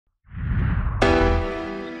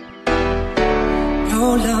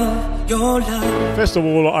your love, your love. First of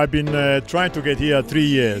all, I've been trying to get here 3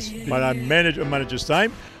 years, but I managed this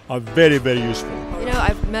time. Are very, very useful. You know,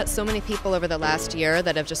 I've met so many people over the last year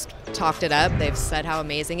that have just talked it up. They've said how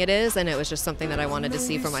amazing it is, and it was just something that I wanted to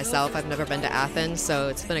see for myself. I've never been to Athens, so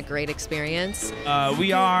it's been a great experience.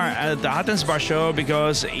 We are at the Athens Bar Show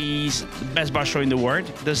because it's the best bar show in the world.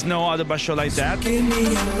 There's no other bar show like that.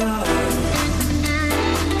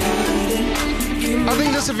 I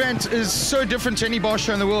think this event is so different to any bar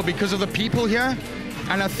show in the world because of the people here,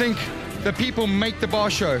 and I think the people make the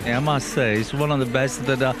bar show. I must say, it's one of the best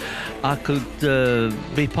that I could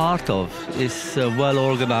be part of. It's well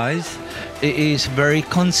organized. It is very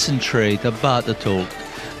concentrated about the talk.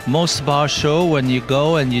 Most bar show, when you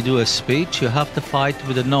go and you do a speech, you have to fight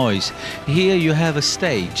with the noise. Here you have a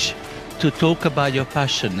stage to talk about your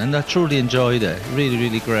passion, and I truly enjoyed it. Really,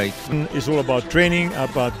 really great. It's all about training,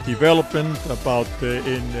 about development, about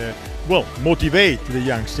motivate the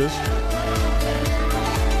youngsters.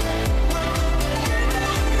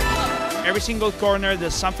 Every single corner,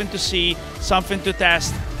 there's something to see, something to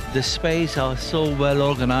test. The space are so well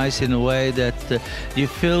organized in a way that you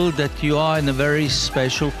feel that you are in a very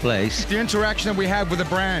special place. The interaction that we have with the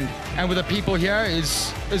brand and with the people here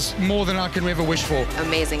is more than I can ever wish for.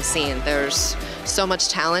 Amazing scene. There's so much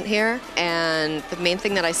talent here, and the main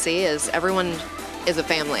thing that I see is everyone is a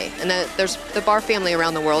family. And there's the bar family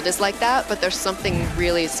around the world is like that, but there's something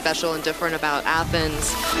really special and different about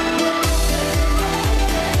Athens.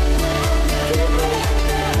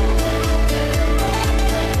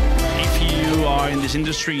 In this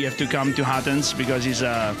industry, you have to come to Athens because it's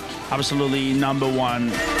absolutely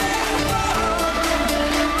 #1.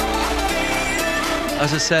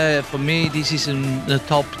 As I said, for me, this is in the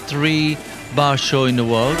top 3 bar show in the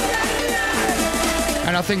world.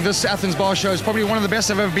 And I think this Athens Bar Show is probably one of the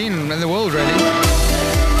best I've ever been in the world, really.